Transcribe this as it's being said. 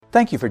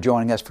Thank you for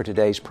joining us for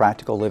today's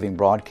Practical Living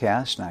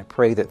broadcast, and I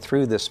pray that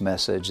through this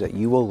message that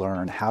you will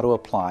learn how to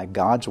apply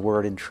God's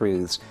Word and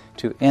truths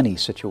to any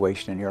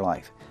situation in your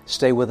life.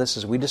 Stay with us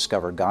as we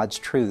discover God's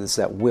truths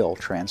that will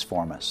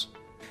transform us.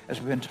 As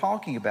we've been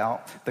talking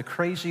about the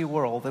crazy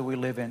world that we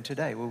live in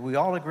today, we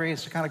all agree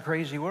it's a kind of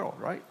crazy world,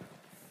 right?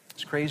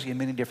 It's crazy in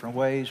many different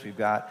ways. We've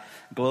got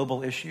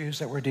global issues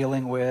that we're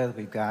dealing with.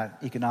 We've got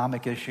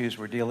economic issues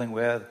we're dealing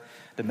with,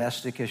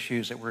 domestic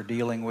issues that we're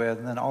dealing with,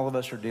 and then all of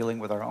us are dealing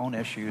with our own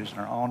issues and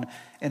our own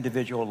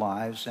individual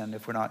lives. And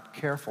if we're not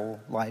careful,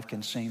 life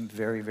can seem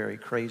very, very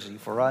crazy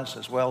for us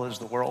as well as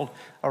the world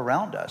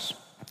around us.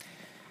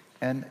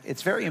 And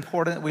it's very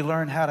important that we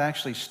learn how to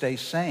actually stay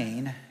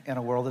sane in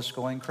a world that's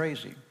going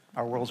crazy.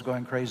 Our world's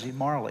going crazy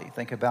morally.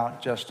 Think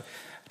about just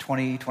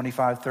 20,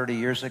 25, 30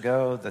 years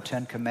ago, the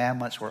Ten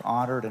Commandments were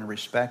honored and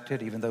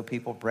respected, even though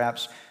people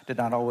perhaps did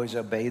not always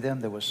obey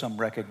them. There was some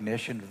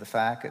recognition of the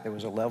fact that there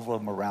was a level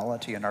of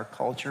morality in our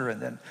culture,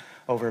 and then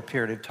over a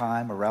period of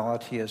time,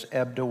 morality has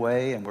ebbed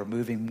away, and we're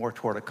moving more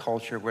toward a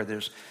culture where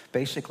there's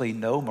basically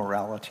no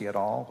morality at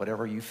all.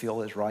 Whatever you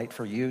feel is right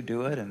for you,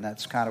 do it, and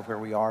that's kind of where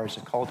we are as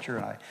a culture,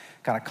 and I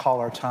kind of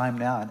call our time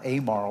now an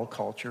amoral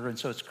culture, and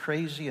so it's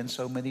crazy in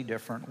so many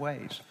different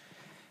ways.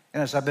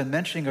 And as I've been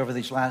mentioning over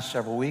these last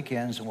several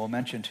weekends, and we'll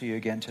mention to you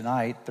again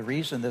tonight, the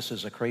reason this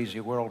is a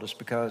crazy world is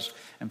because,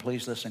 and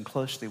please listen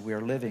closely, we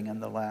are living in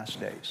the last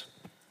days.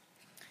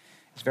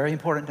 It's very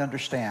important to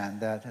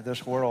understand that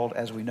this world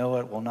as we know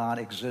it will not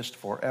exist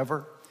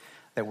forever,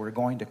 that we're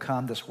going to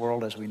come, this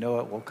world as we know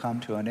it will come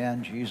to an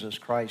end. Jesus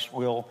Christ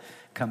will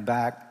come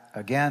back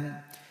again.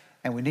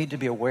 And we need to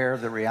be aware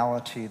of the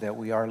reality that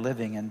we are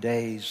living in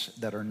days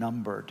that are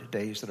numbered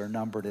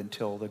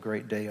until the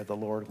great day of the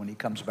Lord when he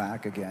comes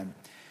back again.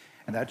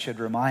 And that should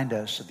remind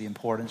us of the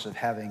importance of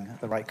having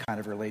the right kind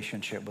of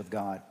relationship with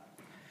God.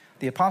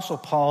 The Apostle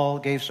Paul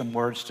gave some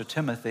words to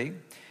Timothy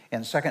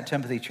in 2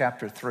 Timothy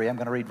chapter 3. I'm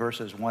going to read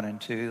verses 1 and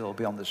 2. They'll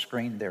be on the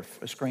screen there,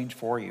 screens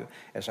for you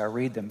as I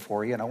read them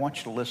for you. And I want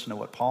you to listen to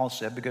what Paul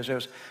said, because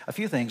there's a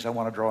few things I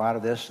want to draw out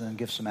of this and then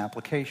give some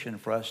application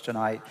for us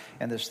tonight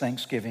and this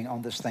Thanksgiving,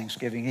 on this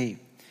Thanksgiving Eve.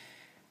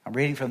 I'm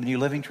reading from the New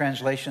Living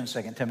Translation,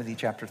 2 Timothy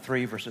chapter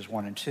 3, verses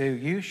 1 and 2.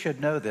 You should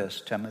know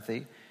this,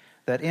 Timothy,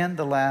 that in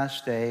the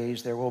last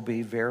days there will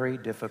be very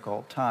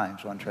difficult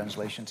times. One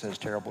translation says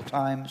terrible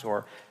times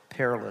or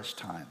perilous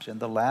times. In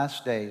the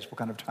last days, what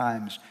kind of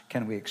times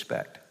can we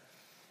expect?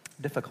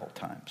 Difficult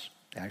times.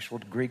 The actual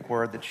Greek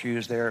word that's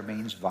used there, it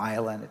means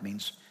violent, it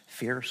means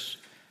fierce.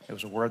 It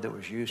was a word that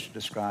was used to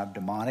describe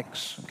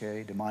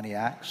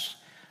demoniacs,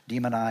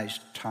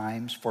 demonized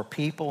times. For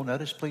people,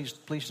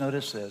 please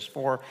notice this,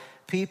 for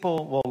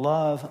people will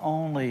love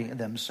only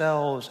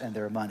themselves and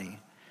their money.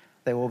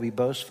 They will be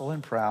boastful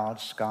and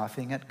proud,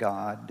 scoffing at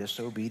God,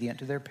 disobedient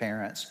to their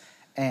parents,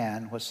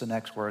 and what's the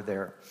next word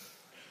there?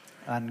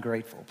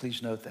 Ungrateful.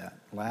 Please note that.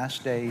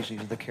 Last days,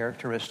 these are the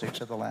characteristics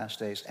of the last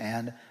days,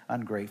 and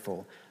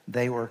ungrateful.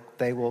 They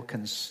will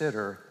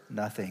consider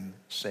nothing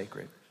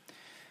sacred.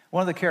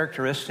 One of the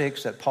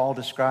characteristics that Paul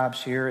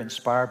describes here,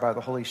 inspired by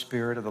the Holy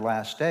Spirit of the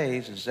last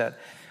days, is that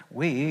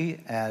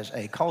we, as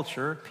a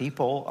culture,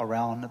 people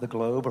around the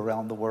globe,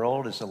 around the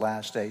world, as the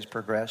last days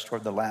progress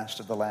toward the last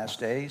of the last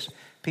days,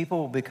 people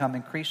will become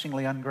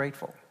increasingly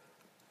ungrateful,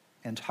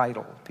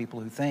 entitled.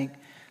 People who think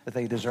that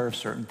they deserve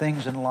certain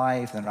things in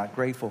life, they're not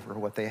grateful for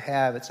what they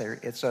have.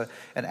 It's an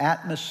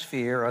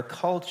atmosphere, a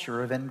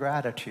culture of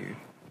ingratitude.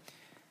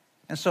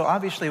 And so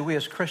obviously we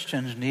as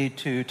Christians need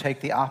to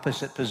take the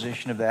opposite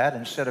position of that.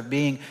 Instead of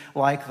being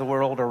like the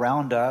world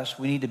around us,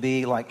 we need to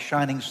be like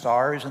shining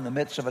stars in the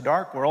midst of a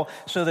dark world,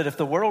 so that if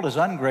the world is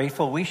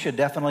ungrateful, we should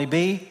definitely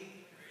be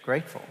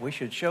grateful. We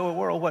should show a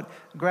world what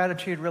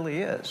gratitude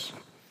really is.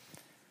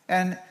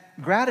 And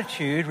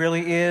gratitude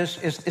really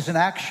is an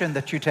action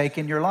that you take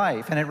in your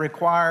life, and it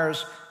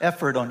requires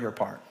effort on your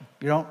part.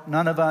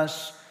 None of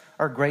us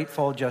are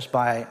grateful just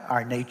by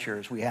our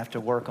natures. We have to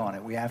work on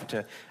it. We have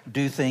to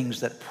do things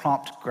that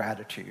prompt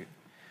gratitude.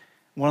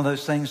 One of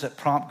those things that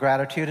prompt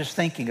gratitude is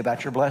thinking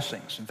about your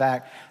blessings. In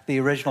fact, the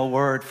original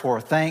word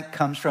for thank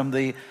comes from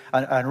a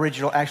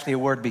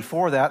word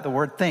before that, the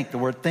word think. The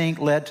word think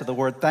led to the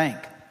word thank.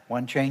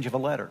 One change of a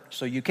letter.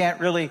 So you can't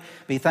really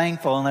be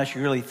thankful unless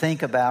you really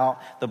think about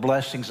the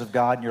blessings of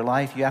God in your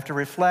life. You have to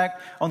reflect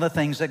on the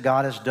things that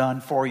God has done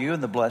for you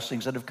and the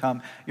blessings that have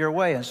come your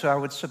way. And so I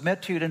would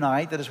submit to you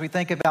tonight that as we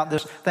think about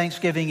this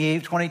Thanksgiving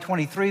Eve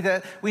 2023,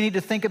 that we need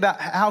to think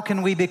about how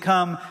can we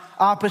become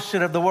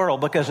opposite of the world,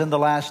 because in the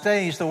last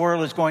days the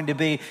world is going to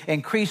be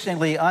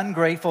increasingly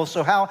ungrateful.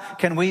 So how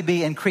can we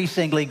be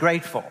increasingly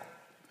grateful?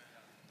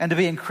 And to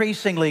be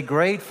increasingly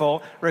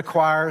grateful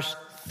requires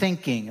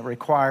thinking, it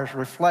requires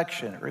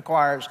reflection, it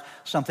requires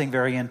something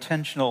very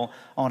intentional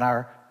on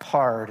our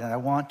part.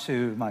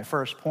 And my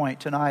first point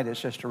tonight is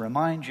just to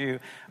remind you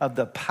of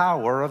the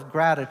power of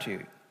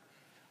gratitude.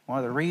 One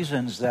of the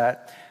reasons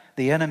that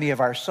the enemy of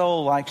our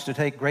soul likes to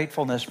take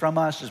gratefulness from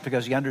us is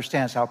because he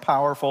understands how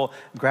powerful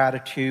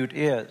gratitude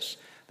is.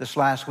 This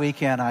last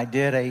weekend, I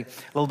did a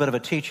little bit of a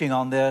teaching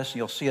on this.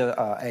 You'll see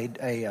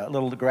a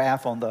little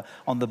graph on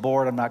the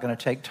board. I'm not going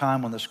to take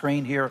time on the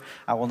screen here.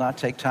 I will not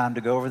take time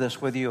to go over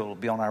this with you. It will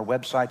be on our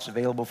websites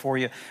available for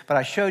you. But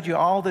I showed you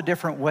all the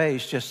different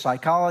ways just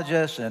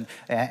psychologists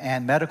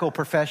and medical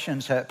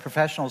professionals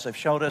have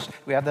showed us.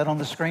 We have that on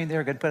the screen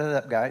there. Good, put it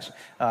up, guys.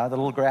 The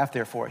little graph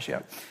there for us,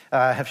 yeah.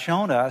 Have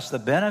shown us the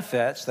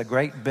benefits, the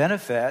great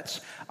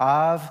benefits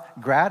of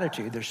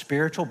gratitude. There's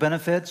spiritual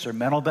benefits, or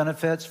mental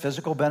benefits,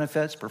 physical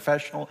benefits,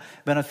 professional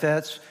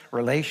benefits,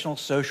 relational,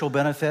 social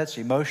benefits,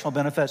 emotional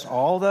benefits.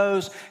 All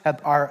those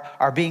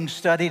are being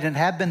studied and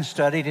have been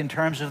studied in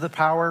terms of the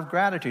power of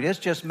gratitude. It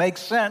just makes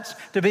sense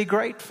to be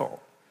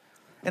grateful.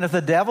 And if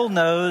the devil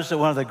knows that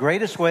one of the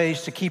greatest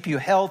ways to keep you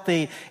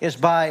healthy is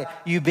by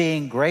you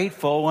being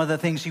grateful, one of the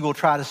things he will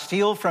try to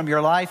steal from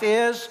your life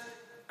is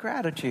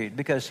gratitude,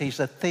 because he's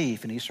a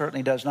thief, and he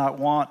certainly does not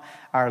want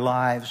our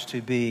lives to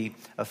be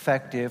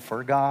effective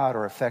for God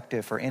or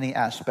effective for any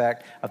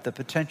aspect of the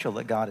potential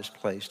that God has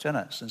placed in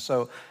us. And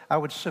so I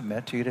would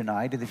submit to you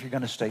tonight that if you're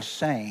going to stay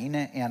sane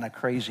in a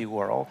crazy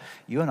world,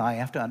 you and I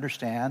have to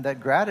understand that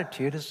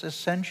gratitude is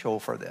essential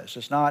for this.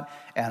 It's not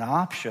an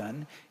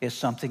option. It's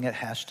something that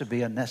has to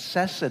be a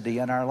necessity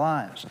in our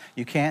lives.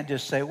 You can't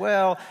just say,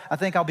 well, I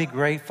think I'll be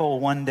grateful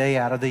one day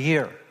out of the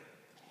year.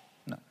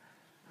 No.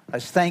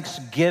 As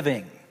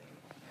Thanksgiving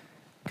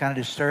kind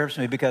of disturbs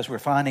me, because we're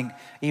finding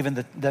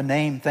even the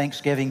name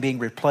Thanksgiving being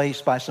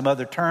replaced by some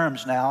other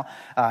terms now,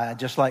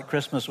 just like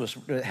Christmas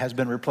has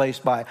been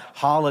replaced by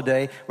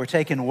holiday. We're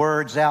taking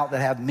words out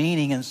that have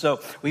meaning, and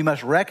so we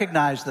must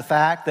recognize the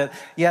fact that,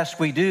 yes,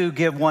 we do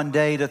give one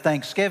day to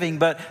Thanksgiving,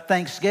 but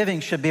Thanksgiving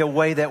should be a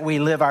way that we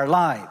live our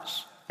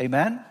lives.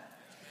 Amen?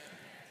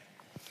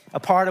 A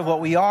part of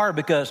what we are,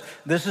 because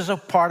this is a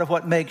part of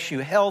what makes you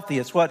healthy.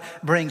 It's what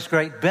brings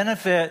great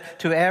benefit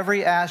to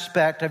every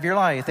aspect of your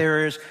life.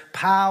 There is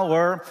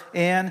power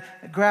in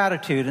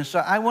gratitude. And so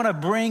I want to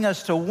bring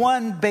us to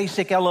one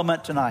basic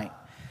element tonight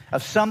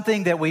of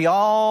something that we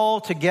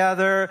all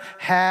together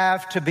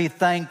have to be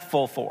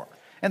thankful for.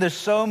 And there's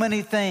so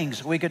many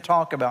things we could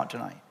talk about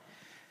tonight.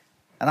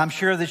 And I'm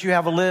sure that you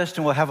have a list,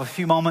 and we'll have a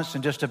few moments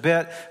in just a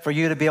bit for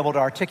you to be able to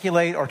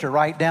articulate or to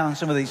write down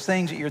some of these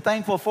things that you're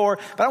thankful for.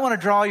 But I want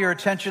to draw your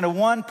attention to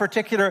one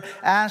particular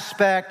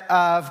aspect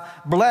of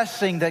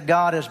blessing that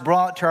God has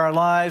brought to our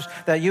lives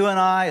that you and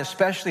I,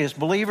 especially as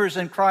believers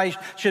in Christ,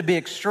 should be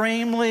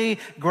extremely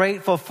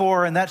grateful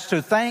for, and that's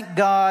to thank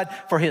God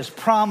for His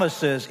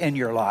promises in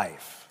your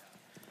life.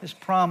 His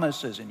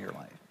promises in your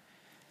life.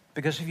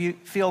 Because if you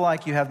feel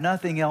like you have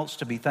nothing else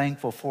to be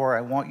thankful for,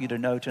 I want you to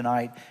know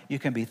tonight you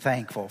can be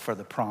thankful for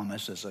the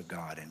promises of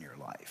God in your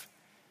life.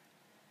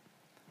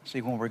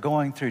 See, when we're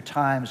going through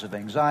times of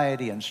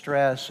anxiety and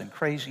stress and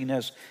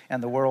craziness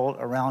and the world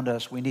around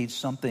us, we need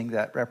something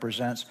that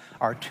represents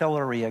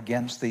artillery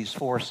against these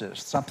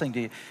forces,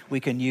 something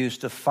we can use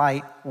to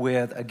fight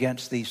with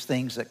against these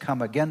things that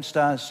come against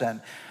us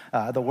and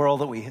the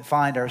world that we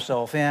find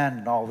ourselves in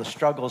and all the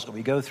struggles that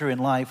we go through in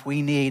life.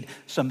 We need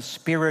some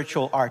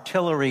spiritual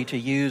artillery to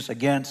use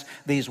against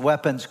these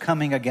weapons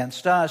coming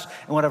against us.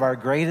 And one of our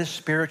greatest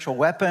spiritual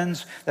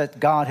weapons that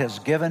God has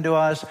given to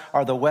us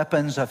are the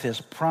weapons of His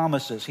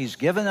promises. He's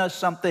given us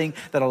something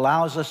that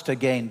allows us to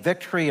gain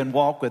victory and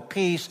walk with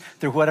peace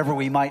through whatever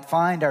we might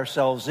find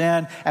ourselves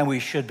in, and we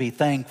should be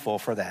thankful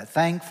for that.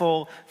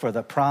 Thankful for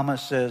the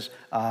promises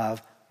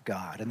of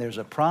God. And there's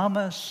a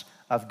promise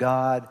of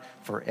God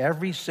for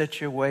every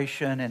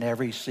situation and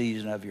every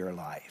season of your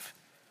life.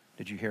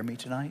 Did you hear me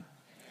tonight?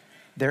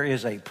 There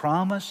is a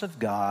promise of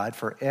God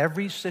for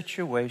every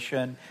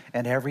situation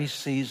and every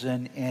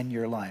season in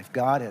your life.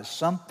 God has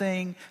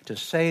something to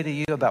say to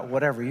you about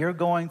whatever you're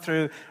going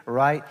through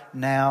right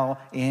now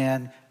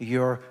in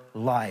your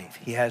life.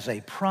 He has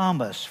a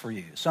promise for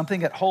you,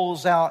 something that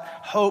holds out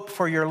hope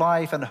for your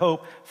life and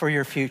hope for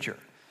your future.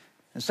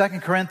 In 2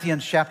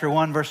 Corinthians chapter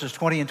 1, verses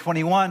 20 and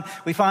 21,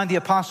 we find the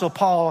Apostle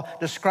Paul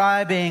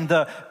describing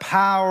the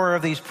power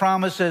of these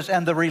promises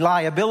and the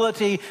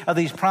reliability of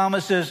these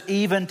promises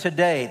even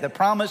today. The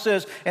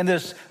promises in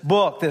this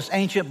book, this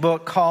ancient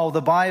book called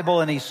the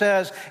Bible, and he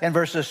says in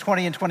verses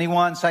 20 and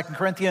 21, 2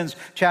 Corinthians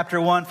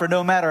chapter 1, for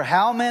no matter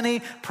how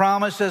many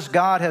promises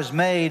God has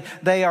made,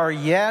 they are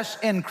yes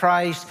in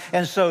Christ,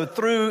 and so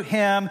through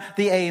Him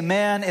the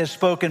amen is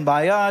spoken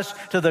by us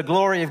to the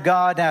glory of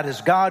God. Now it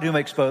is God who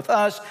makes both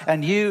us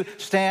and you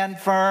stand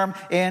firm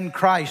in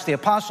Christ. The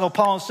Apostle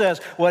Paul says,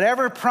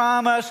 whatever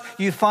promise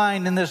you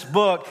find in this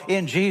book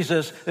in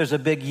Jesus, there's a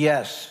big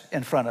yes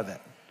in front of it.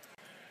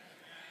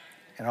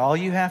 And all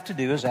you have to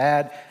do is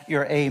add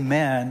your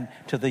amen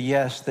to the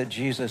yes that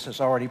Jesus has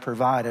already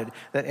provided,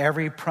 that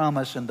every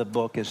promise in the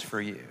book is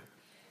for you.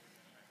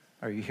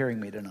 Are you hearing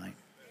me tonight?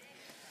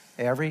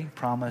 Every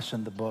promise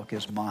in the book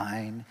is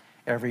mine.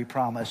 Every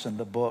promise in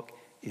the book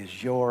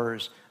is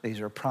yours. These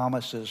are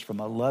promises from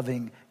a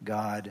loving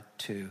God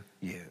to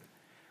you.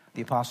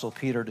 The Apostle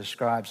Peter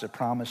describes the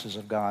promises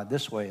of God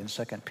this way in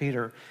 2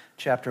 Peter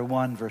chapter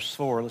 1, verse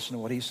 4. Listen to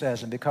what he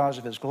says. And because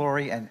of His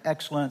glory and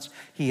excellence,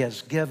 He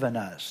has given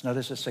us.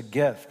 Notice it's a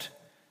gift.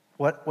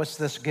 What's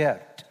this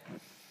gift?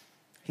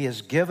 He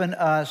has given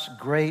us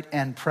great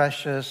and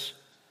precious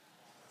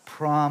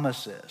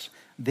promises.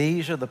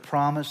 These are the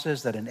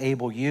promises that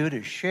enable you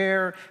to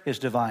share his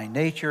divine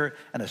nature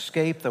and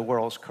escape the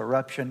world's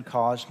corruption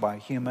caused by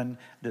human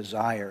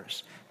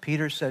desires.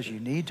 Peter says you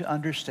need to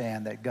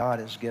understand that God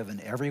has given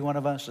every one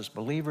of us as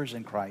believers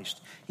in Christ.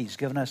 He's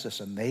given us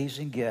this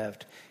amazing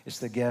gift. It's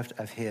the gift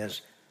of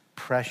his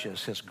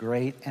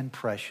great and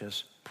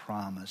precious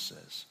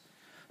promises.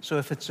 So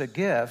if it's a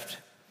gift,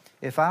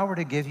 if I were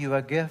to give you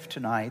a gift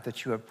tonight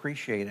that you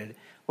appreciated,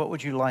 what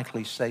would you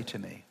likely say to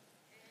me?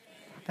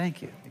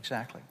 Thank you,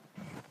 exactly.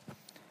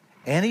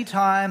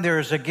 Anytime there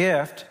is a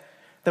gift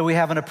that we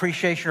have an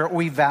appreciation or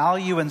we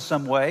value in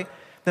some way,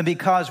 then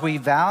because we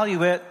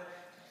value it,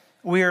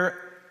 we're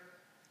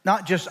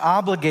not just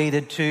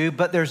obligated to,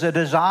 but there's a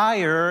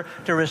desire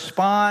to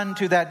respond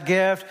to that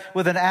gift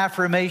with an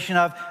affirmation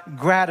of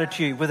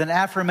gratitude, with an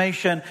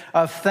affirmation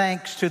of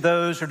thanks to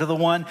those or to the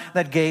one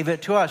that gave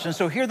it to us. And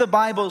so here the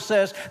Bible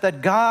says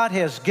that God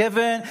has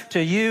given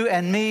to you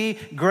and me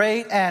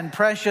great and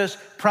precious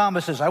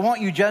promises. I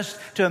want you just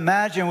to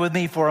imagine with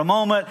me for a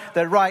moment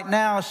that right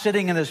now,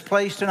 sitting in this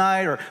place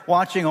tonight or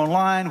watching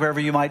online, wherever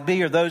you might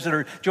be, or those that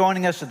are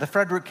joining us at the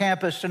Frederick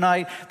campus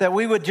tonight, that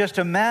we would just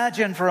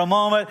imagine for a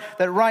moment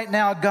that right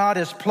now God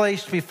has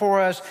placed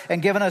before us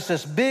and given us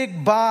this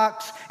big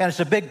box, and it's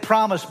a big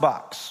promise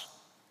box.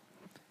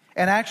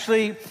 And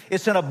actually,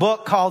 it's in a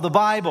book called the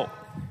Bible.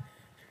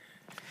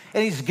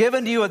 And he's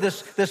given to you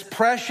this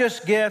precious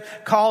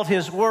gift called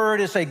his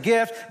word. It's a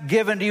gift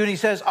given to you. And he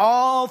says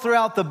all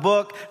throughout the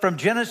book, from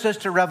Genesis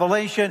to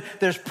Revelation,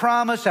 there's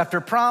promise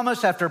after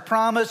promise after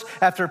promise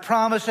after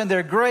promise. And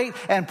they're great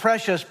and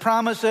precious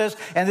promises.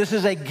 And this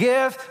is a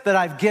gift that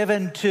I've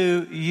given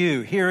to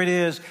you. Here it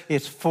is.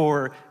 It's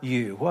for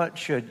you. What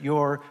should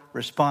your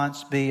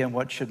response be, and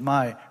what should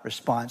my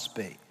response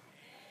be?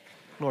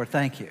 Lord,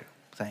 thank you.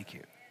 Thank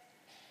you.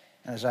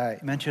 As I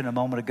mentioned a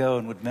moment ago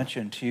and would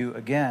mention to you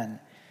again,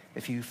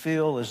 if you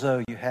feel as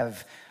though you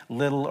have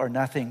little or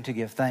nothing to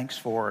give thanks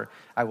for,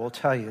 I will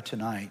tell you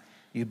tonight,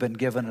 you've been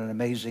given an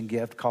amazing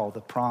gift called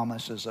the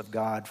promises of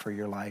God for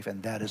your life,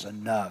 and that is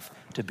enough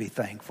to be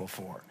thankful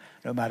for.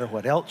 No matter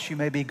what else you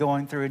may be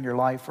going through in your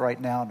life right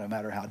now, no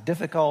matter how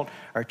difficult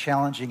or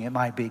challenging it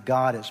might be,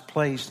 God has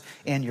placed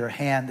in your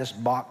hand this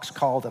box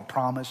called the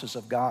promises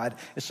of God.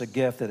 It's a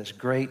gift that is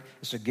great.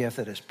 It's a gift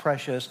that is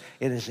precious.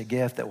 It is a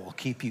gift that will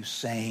keep you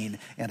sane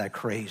in a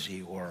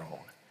crazy world.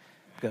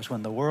 Because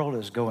when the world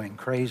is going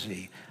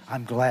crazy,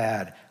 I'm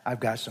glad I've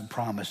got some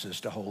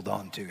promises to hold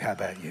on to. How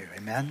about you?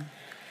 Amen?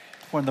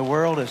 When the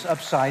world is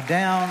upside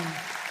down,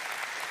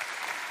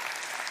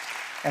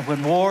 and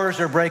when wars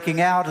are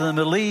breaking out in the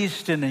Middle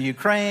East and in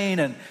Ukraine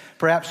and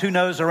perhaps who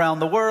knows around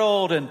the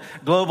world, and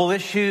global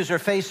issues are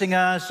facing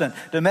us, and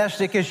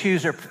domestic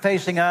issues are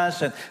facing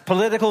us, and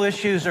political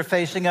issues are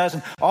facing us,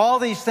 and all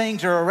these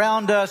things are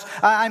around us,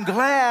 I'm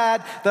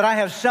glad that I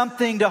have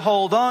something to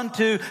hold on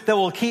to that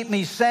will keep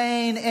me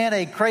sane in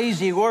a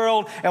crazy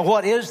world. And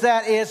what is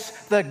that?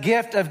 It's the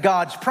gift of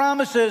God's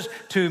promises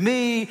to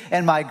me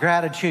and my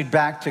gratitude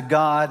back to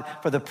God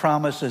for the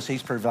promises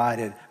he's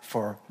provided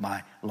for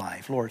my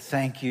life. Lord,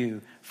 thank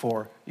you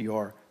for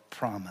your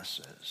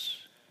promises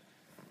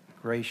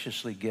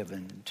graciously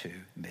given to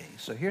me.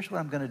 So here's what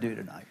I'm going to do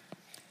tonight.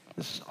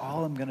 This is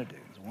all I'm going to do.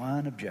 There's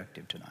one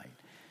objective tonight.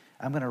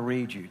 I'm going to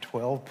read you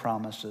 12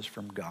 promises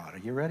from God. Are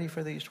you ready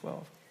for these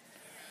 12?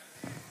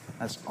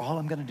 That's all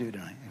I'm going to do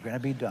tonight. I'm going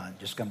to be done.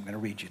 I'm going to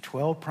read you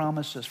 12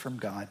 promises from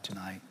God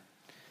tonight,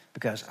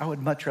 because I would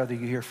much rather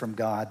you hear from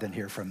God than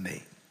hear from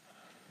me.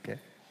 Okay?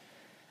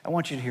 I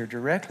want you to hear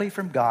directly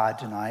from God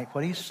tonight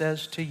what he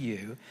says to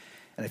you.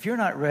 And if you're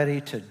not ready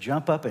to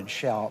jump up and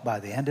shout by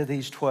the end of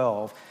these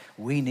 12,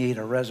 we need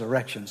a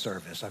resurrection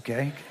service,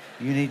 okay?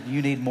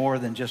 You need more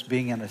than just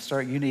being in a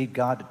service. You need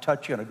God to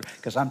touch you.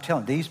 Because I'm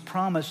telling you, these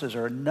promises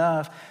are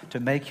enough to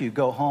make you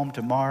go home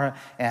tomorrow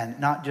and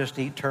not just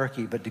eat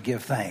turkey, but to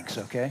give thanks,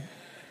 okay?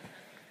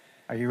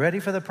 Are you ready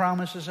for the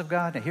promises of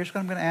God? Now, here's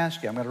what I'm going to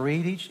ask you. I'm going to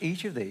read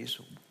each of these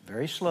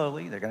very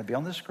slowly. They're going to be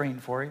on the screen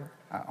for you.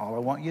 All I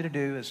want you to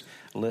do is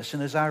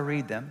listen as I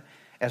read them.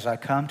 As I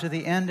come to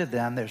the end of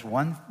them, there's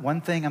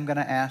one thing I'm going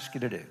to ask you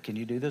to do. Can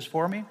you do this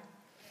for me?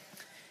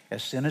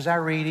 As soon as I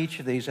read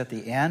each of these, at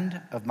the end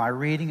of my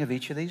reading of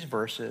each of these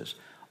verses,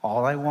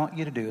 all I want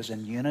you to do is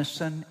in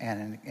unison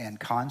and in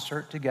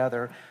concert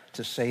together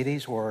to say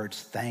these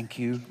words, thank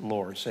you,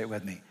 Lord. Say it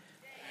with me.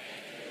 Thank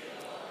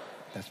you, Lord.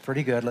 That's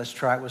pretty good. Let's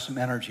try it with some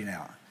energy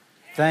now.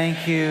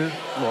 Thank you,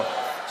 Lord.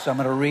 So I'm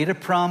going to read a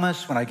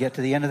promise. When I get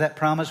to the end of that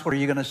promise, what are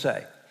you going to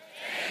say?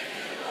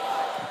 Thank you,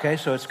 Lord. Okay,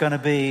 so it's going to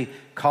be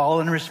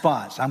call and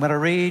response. I'm going to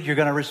read, you're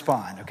going to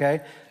respond, okay?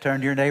 Turn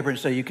to your neighbor and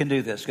say, you can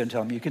do this. Go and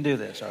tell them you can do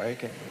this, all right?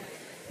 Okay.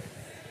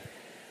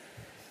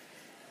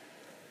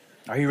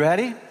 Are you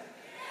ready? Yes.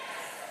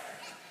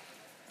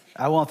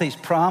 I want these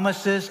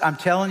promises. I'm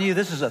telling you,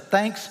 this is a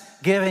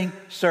Thanksgiving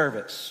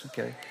service,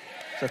 okay?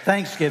 It's a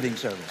Thanksgiving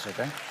service,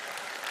 okay?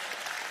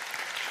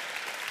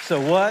 So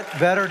what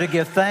better to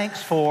give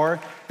thanks for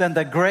than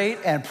the great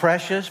and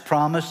precious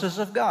promises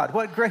of God.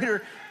 What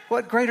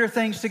greater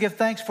things to give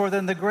thanks for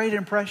than the great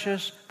and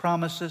precious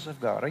promises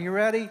of God? Are you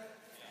ready?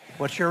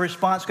 What's your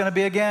response going to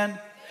be again?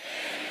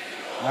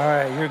 All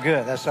right, you're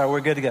good. That's how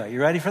we're good to go.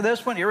 You ready for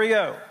this one? Here we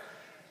go.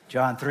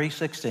 John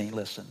 3:16,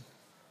 listen.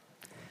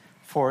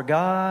 For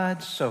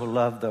God so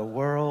loved the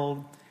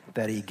world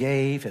that he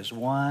gave his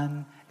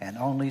one and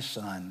only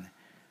Son,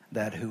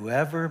 that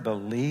whoever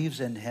believes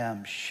in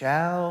him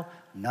shall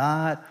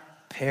not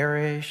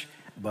perish,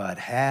 but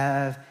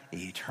have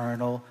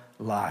eternal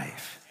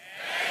life.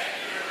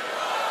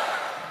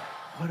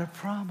 What a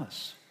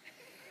promise.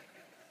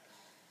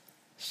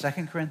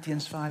 2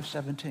 Corinthians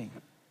 5:17.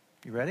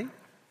 You ready?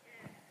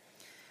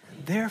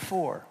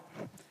 Therefore,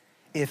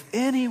 if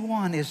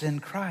anyone is in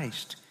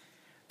Christ,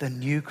 the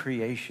new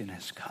creation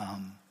has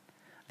come.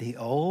 The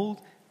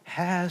old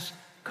has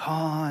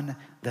gone.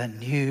 The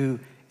new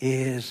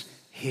is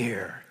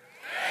here.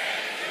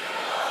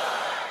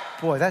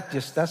 Boy,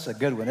 that's a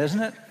good one,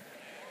 isn't it?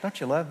 Don't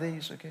you love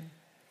these? Okay.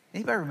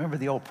 Anybody remember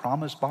the old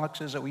promise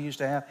boxes that we used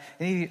to have?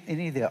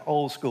 Any of the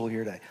old school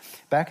here today?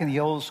 Back in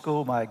the old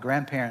school, my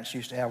grandparents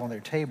used to have on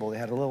their table, they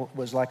had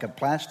was like a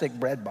plastic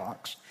bread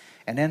box.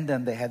 And in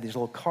them, they had these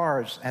little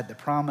cards that had the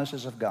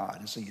promises of God.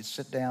 And so you'd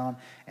sit down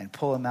and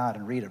pull them out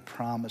and read a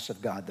promise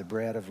of God, the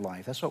bread of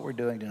life. That's what we're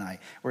doing tonight.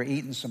 We're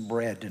eating some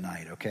bread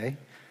tonight, okay?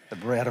 The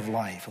bread of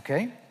life,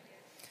 okay?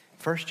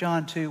 1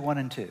 John 2:1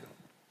 and 2.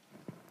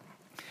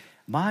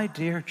 My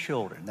dear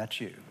children, that's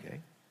you,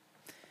 okay?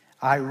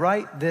 I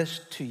write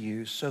this to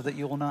you so that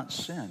you will not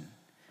sin.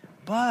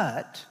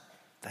 But,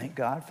 thank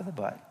God for the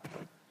but,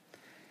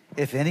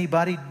 if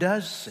anybody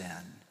does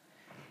sin,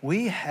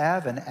 we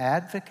have an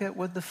advocate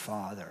with the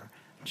Father,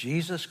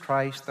 Jesus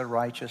Christ, the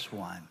righteous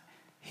one.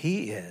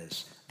 He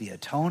is the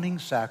atoning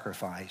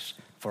sacrifice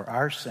for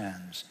our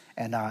sins,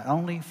 and not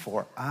only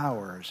for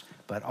ours,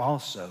 but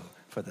also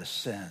for the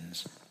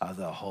sins of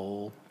the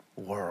whole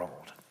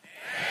world.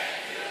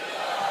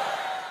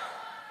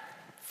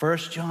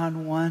 1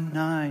 John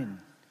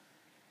 1:9.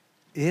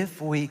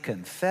 If we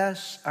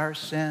confess our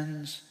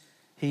sins,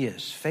 he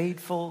is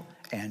faithful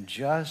and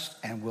just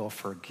and will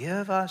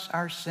forgive us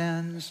our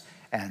sins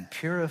and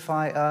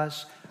purify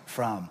us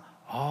from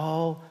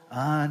all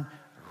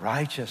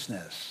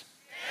unrighteousness.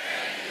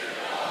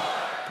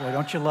 Boy,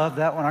 don't you love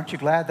that one? Aren't you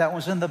glad that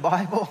one's in the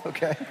Bible?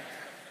 Okay.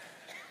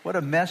 What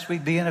a mess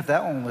we'd be in if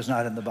that one was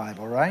not in the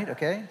Bible, right?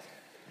 Okay.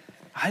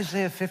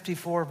 Isaiah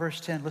 54,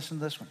 verse 10. Listen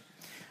to this one.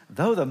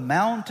 Though the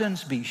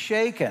mountains be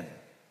shaken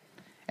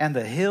and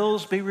the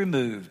hills be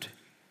removed,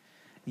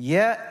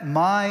 yet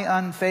my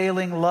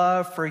unfailing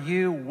love for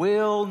you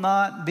will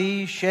not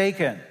be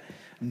shaken,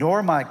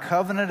 nor my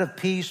covenant of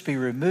peace be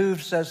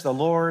removed, says the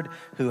Lord,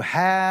 who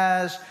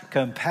has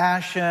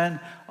compassion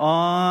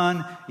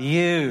on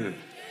you.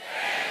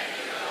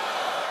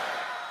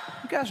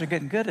 You guys are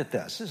getting good at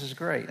this. This is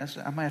great.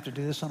 I might have to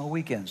do this on a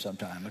weekend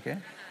sometime, okay?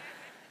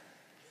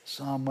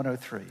 Psalm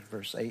 103,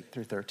 verse 8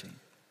 through 13.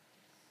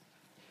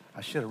 I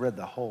should have read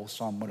the whole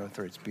Psalm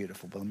 103. It's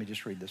beautiful, but let me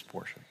just read this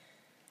portion.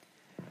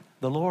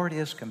 The Lord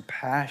is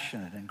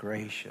compassionate and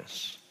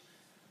gracious,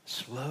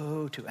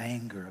 slow to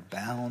anger,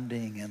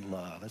 abounding in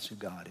love. That's who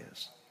God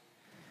is.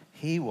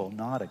 He will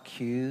not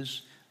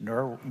accuse,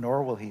 nor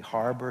will he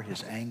harbor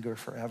his anger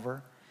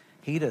forever.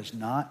 He does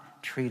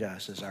not treat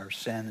us as our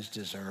sins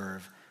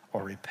deserve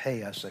or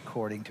repay us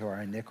according to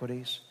our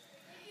iniquities.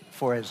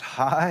 For as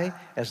high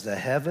as the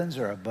heavens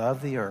are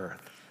above the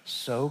earth,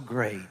 so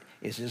great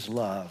is his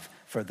love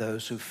for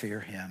those who fear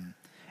him.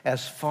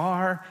 As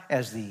far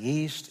as the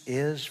east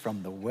is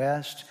from the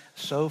west,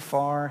 so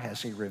far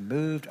has he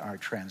removed our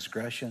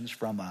transgressions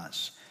from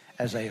us.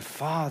 As a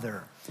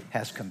father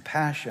has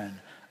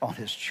compassion on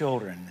his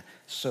children,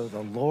 so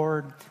the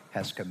Lord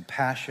has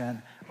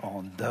compassion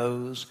on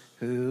those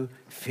who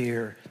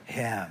fear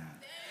him.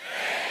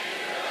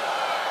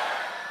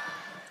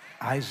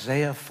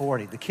 Isaiah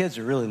 40. The kids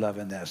are really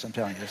loving this. I'm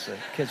telling you, the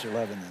kids are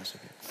loving this.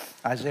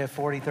 Isaiah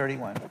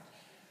 40:31.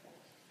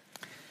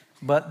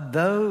 But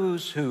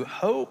those who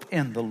hope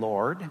in the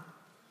Lord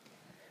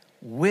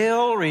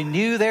will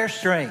renew their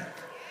strength.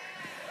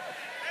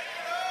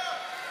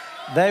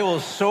 They will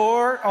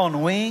soar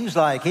on wings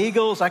like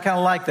eagles. I kind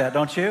of like that,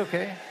 don't you?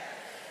 Okay.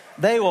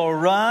 They will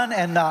run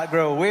and not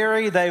grow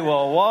weary. They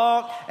will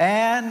walk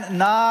and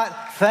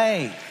not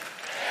faint.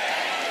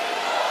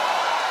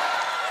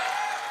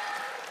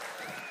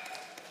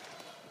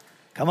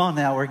 Come on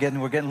now, we're getting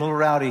a little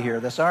rowdy here.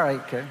 That's all right,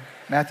 okay?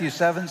 Matthew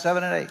 7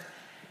 and 8.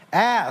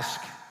 Ask,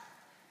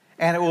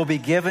 and it will be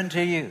given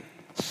to you.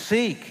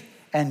 Seek,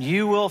 and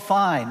you will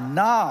find.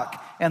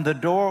 Knock, and the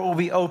door will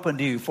be opened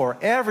to you. For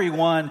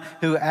everyone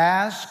who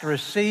asks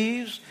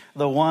receives,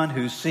 the one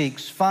who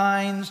seeks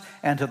finds,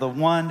 and to the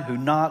one who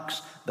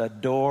knocks, the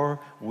door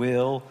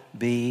will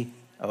be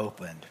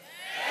opened.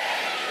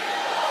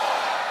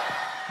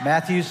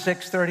 Matthew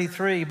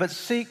 6:33. But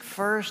seek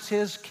first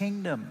his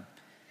kingdom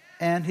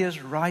and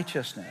his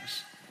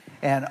righteousness,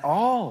 and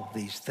all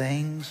these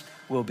things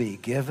will be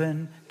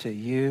given to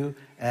you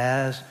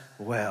as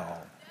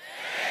well.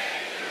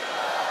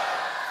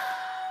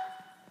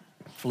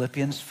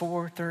 Philippians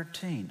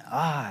 4:13,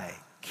 I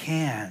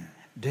can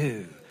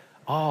do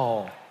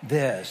all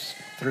this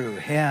through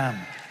him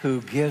who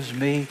gives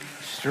me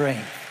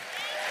strength.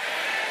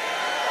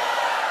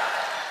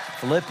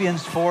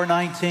 Philippians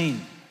 4:19,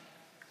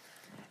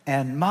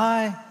 and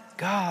my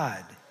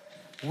God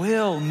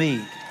will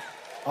meet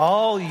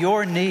all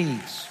your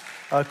needs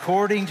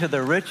according to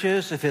the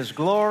riches of his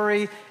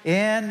glory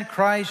in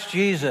Christ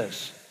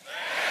Jesus.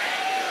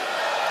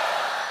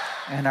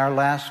 And our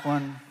last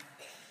one,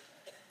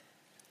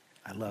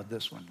 I love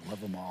this one, love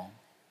them all.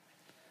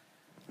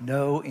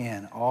 Know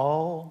in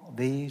all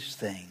these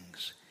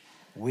things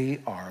we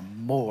are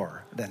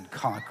more than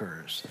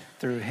conquerors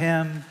through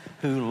him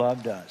who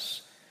loved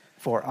us.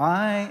 For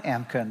I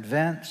am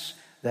convinced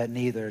that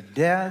neither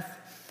death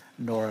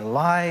nor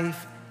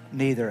life,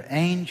 neither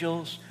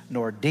angels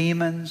nor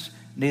demons,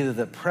 neither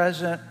the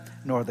present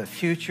nor the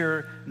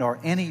future, nor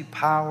any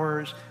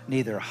powers,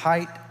 neither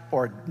height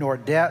nor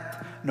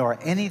depth, nor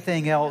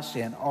anything else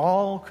in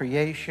all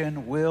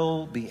creation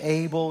will be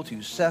able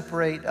to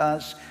separate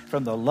us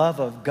from the love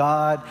of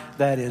God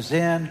that is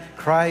in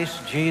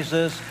Christ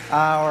Jesus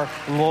our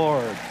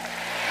Lord.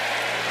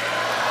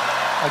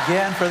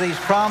 Again, for these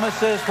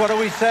promises, what do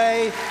we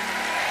say?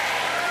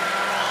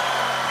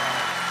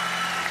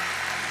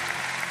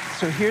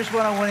 So here's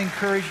what I want to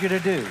encourage you to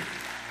do.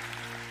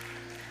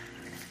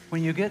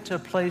 When you get to a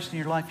place in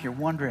your life you're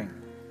wondering,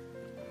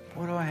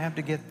 what do I have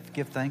to give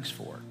thanks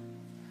for?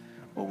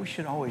 Well, we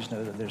should always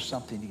know that there's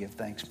something to give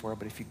thanks for.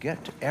 But if you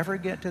ever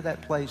get to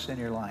that place in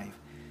your life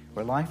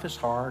where life is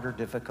hard or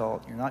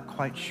difficult, you're not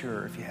quite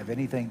sure if you have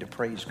anything to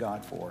praise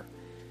God for,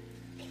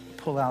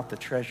 pull out the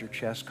treasure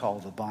chest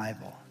called the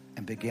Bible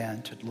and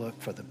begin to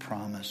look for the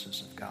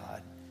promises of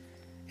God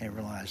and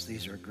realize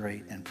these are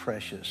great and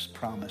precious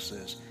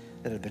promises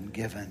that have been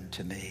given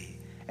to me.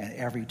 And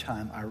every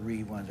time I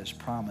read one of his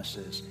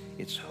promises,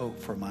 it's hope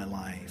for my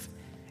life.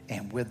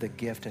 And with the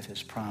gift of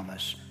his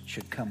promise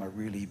should come a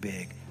really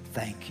big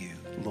thank you,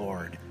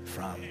 Lord,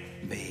 from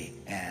me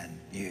and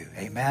you.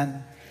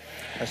 Amen?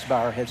 Let's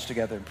bow our heads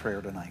together in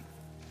prayer tonight.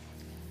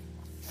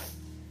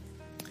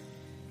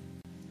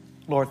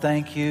 Lord,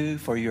 thank you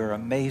for your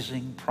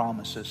amazing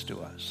promises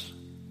to us.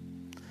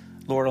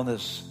 Lord, on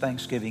this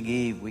Thanksgiving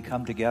Eve, we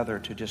come together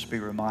to just be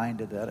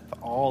reminded that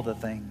of all the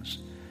things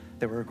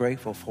that we're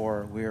grateful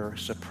for, we're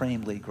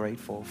supremely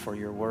grateful for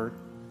your word.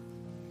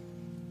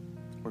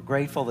 We're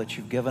grateful that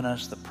you've given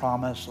us the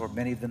promise, or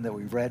many of them that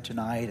we've read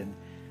tonight, and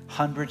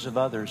hundreds of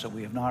others that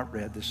we have not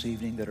read this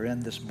evening that are in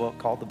this book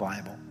called the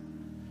Bible.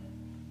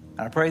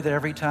 And I pray that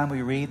every time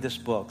we read this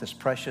book, this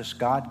precious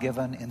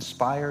God-given,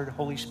 inspired,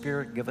 Holy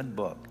Spirit-given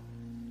book,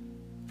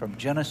 from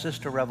Genesis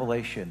to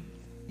Revelation,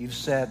 you've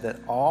said that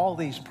all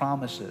these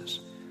promises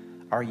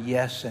are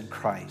yes in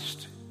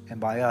Christ, and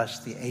by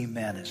us the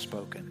amen is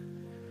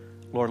spoken.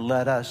 Lord,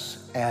 let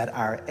us add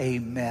our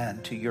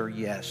amen to your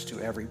yes to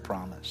every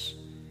promise.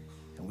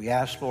 And we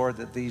ask, Lord,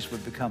 that these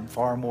would become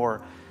far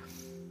more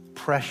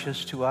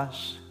precious to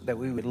us, that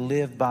we would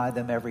live by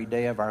them every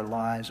day of our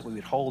lives, that we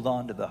would hold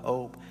on to the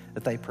hope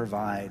that they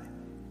provide.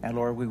 And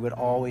Lord, we would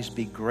always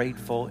be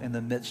grateful in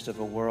the midst of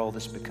a world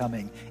that's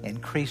becoming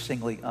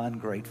increasingly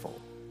ungrateful.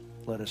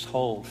 Let us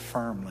hold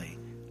firmly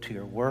to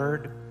your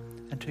word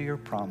and to your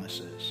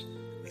promises.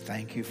 We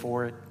thank you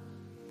for it.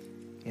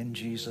 In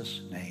Jesus'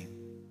 name.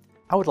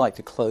 I would like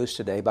to close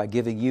today by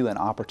giving you an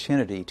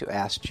opportunity to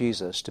ask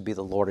Jesus to be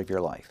the Lord of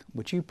your life.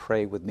 Would you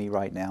pray with me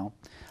right now?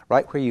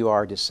 Right where you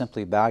are, just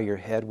simply bow your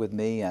head with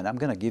me, and I'm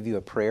going to give you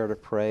a prayer to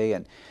pray,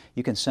 and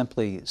you can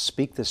simply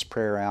speak this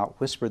prayer out,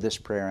 whisper this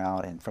prayer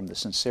out, and from the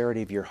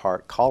sincerity of your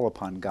heart, call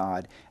upon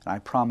God, and I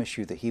promise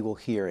you that He will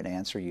hear and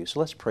answer you. So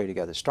let's pray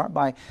together. Start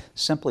by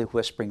simply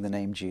whispering the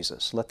name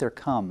Jesus. Let there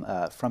come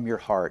from your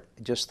heart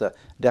just the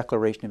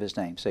declaration of His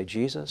name. Say,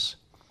 Jesus,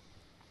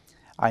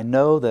 I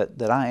know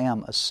that I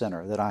am a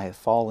sinner, that I have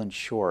fallen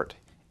short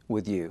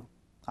with you.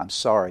 I'm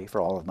sorry for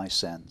all of my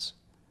sins.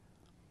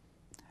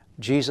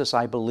 Jesus,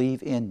 I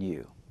believe in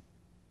you.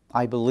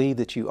 I believe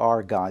that you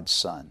are God's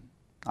Son.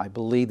 I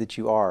believe that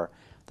you are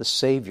the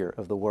Savior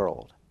of the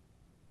world.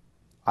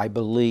 I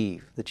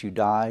believe that you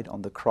died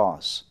on the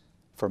cross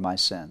for my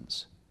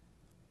sins.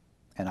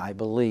 And I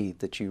believe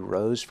that you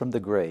rose from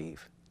the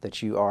grave,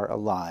 that you are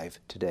alive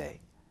today.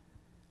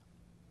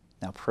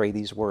 Now pray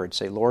these words.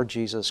 Say, Lord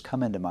Jesus,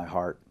 come into my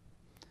heart.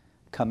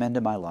 Come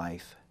into my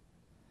life.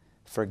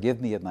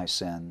 Forgive me of my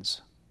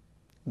sins.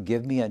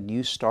 Give me a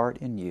new start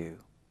in you.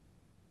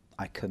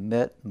 I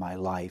commit my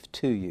life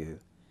to you.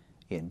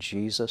 In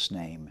Jesus'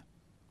 name,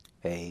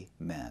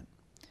 amen.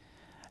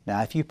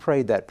 Now, if you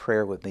prayed that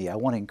prayer with me, I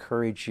want to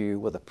encourage you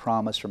with a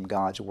promise from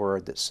God's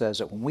Word that says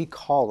that when we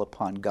call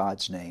upon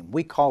God's name,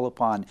 we call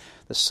upon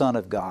the Son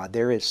of God,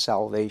 there is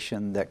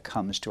salvation that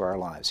comes to our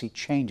lives. He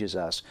changes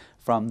us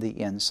from the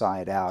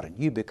inside out, and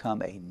you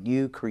become a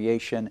new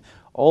creation.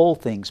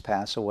 Old things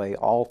pass away,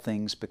 all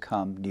things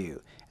become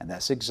new. And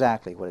that's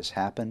exactly what has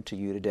happened to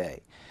you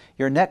today.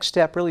 Your next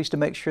step really is to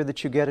make sure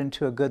that you get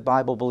into a good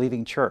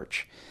Bible-believing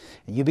church.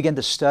 And you begin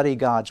to study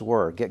God's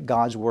Word, get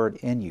God's Word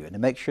in you, and to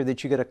make sure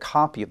that you get a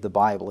copy of the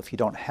Bible if you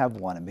don't have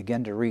one, and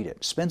begin to read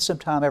it. Spend some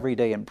time every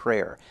day in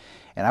prayer.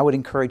 And I would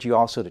encourage you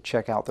also to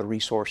check out the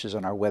resources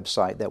on our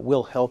website that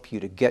will help you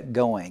to get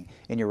going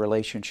in your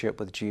relationship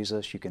with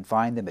Jesus. You can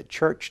find them at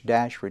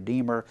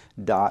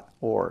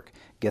church-redeemer.org.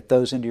 Get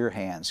those into your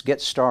hands.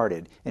 Get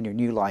started in your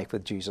new life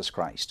with Jesus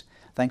Christ.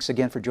 Thanks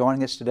again for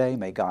joining us today.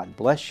 May God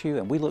bless you,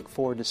 and we look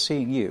forward to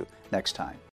seeing you next time.